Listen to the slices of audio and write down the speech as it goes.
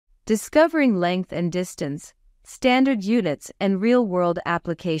Discovering length and distance, standard units and real-world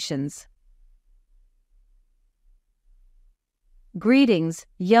applications. Greetings,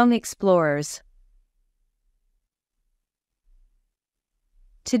 young explorers.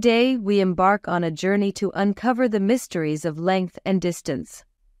 Today we embark on a journey to uncover the mysteries of length and distance.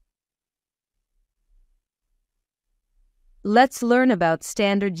 Let's learn about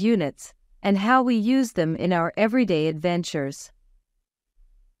standard units and how we use them in our everyday adventures.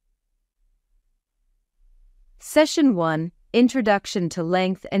 Session 1: Introduction to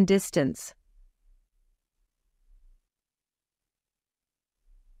Length and Distance.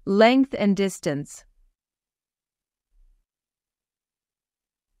 Length and distance.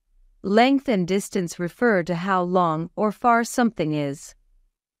 Length and distance refer to how long or far something is.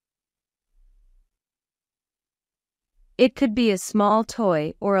 It could be a small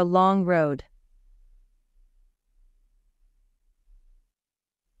toy or a long road.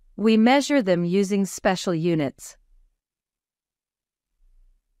 We measure them using special units.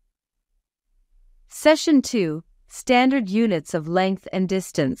 Session 2: Standard units of length and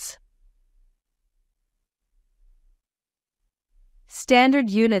distance. Standard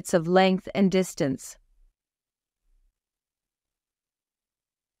units of length and distance.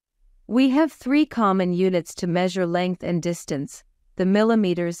 We have three common units to measure length and distance: the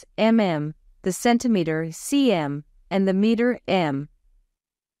millimeters, mm, the centimeter, cm, and the meter, m.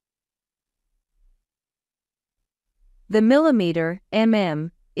 The millimeter,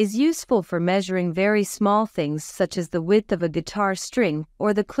 mm, is useful for measuring very small things such as the width of a guitar string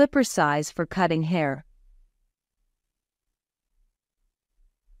or the clipper size for cutting hair.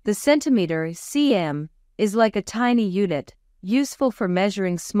 The centimeter, cm, is like a tiny unit, useful for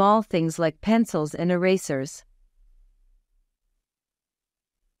measuring small things like pencils and erasers.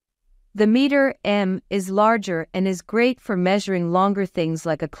 The meter, m, is larger and is great for measuring longer things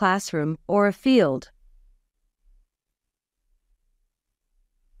like a classroom or a field.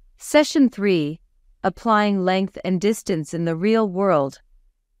 Session 3: Applying length and distance in the real world.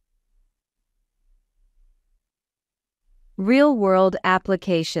 Real-world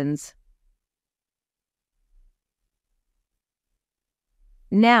applications.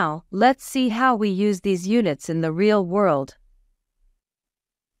 Now, let's see how we use these units in the real world.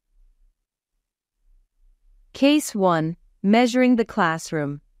 Case 1: Measuring the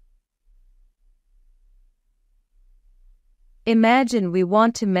classroom. Imagine we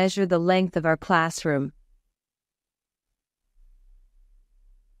want to measure the length of our classroom.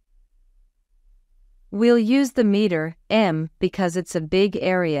 We'll use the meter, m, because it's a big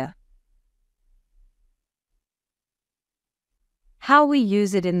area. How we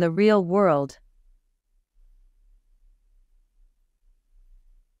use it in the real world.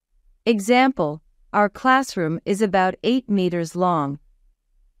 Example: our classroom is about 8 meters long.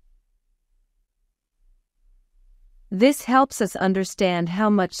 This helps us understand how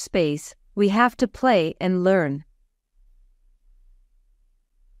much space we have to play and learn.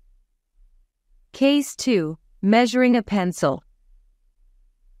 Case 2: Measuring a pencil.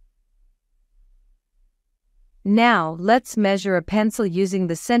 Now, let's measure a pencil using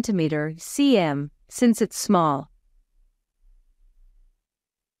the centimeter, cm, since it's small.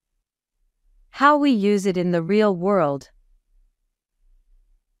 How we use it in the real world.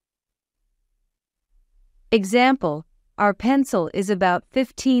 Example: our pencil is about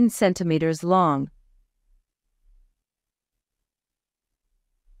 15 centimeters long.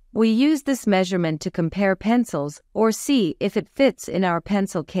 We use this measurement to compare pencils or see if it fits in our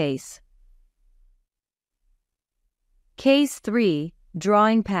pencil case. Case 3: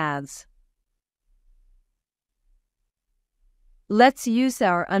 Drawing paths. Let's use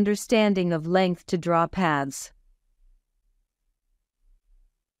our understanding of length to draw paths.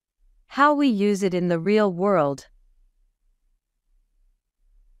 How we use it in the real world.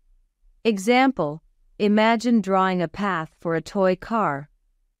 Example: imagine drawing a path for a toy car.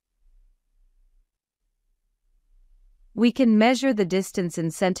 We can measure the distance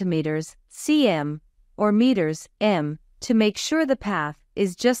in centimeters, cm, or meters, m, to make sure the path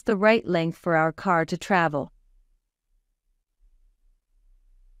is just the right length for our car to travel.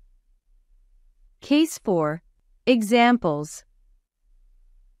 Case 4: Examples.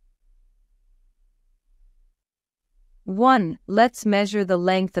 1. Let's measure the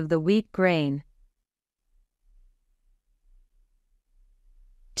length of the wheat grain.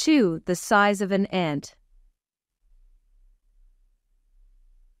 2. The size of an ant.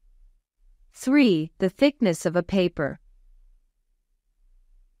 3. The thickness of a paper.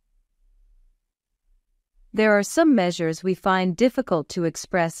 There are some measures we find difficult to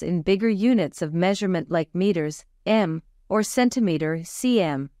express in bigger units of measurement like meters, m, or centimeter,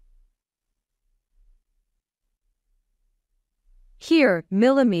 cm. Here,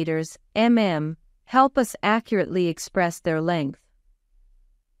 millimeters, mm, help us accurately express their length.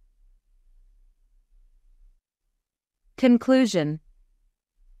 Conclusion.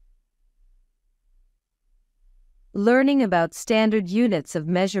 Learning about standard units of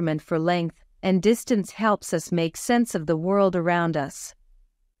measurement for length and distance helps us make sense of the world around us.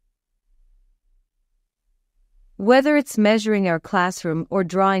 Whether it's measuring our classroom or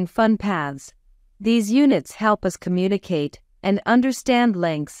drawing fun paths, these units help us communicate and understand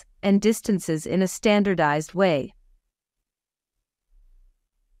lengths and distances in a standardized way.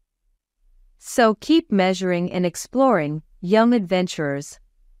 So keep measuring and exploring, young adventurers.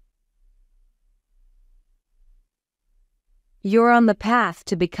 You're on the path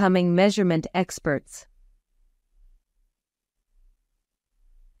to becoming measurement experts.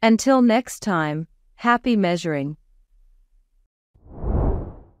 Until next time, happy measuring.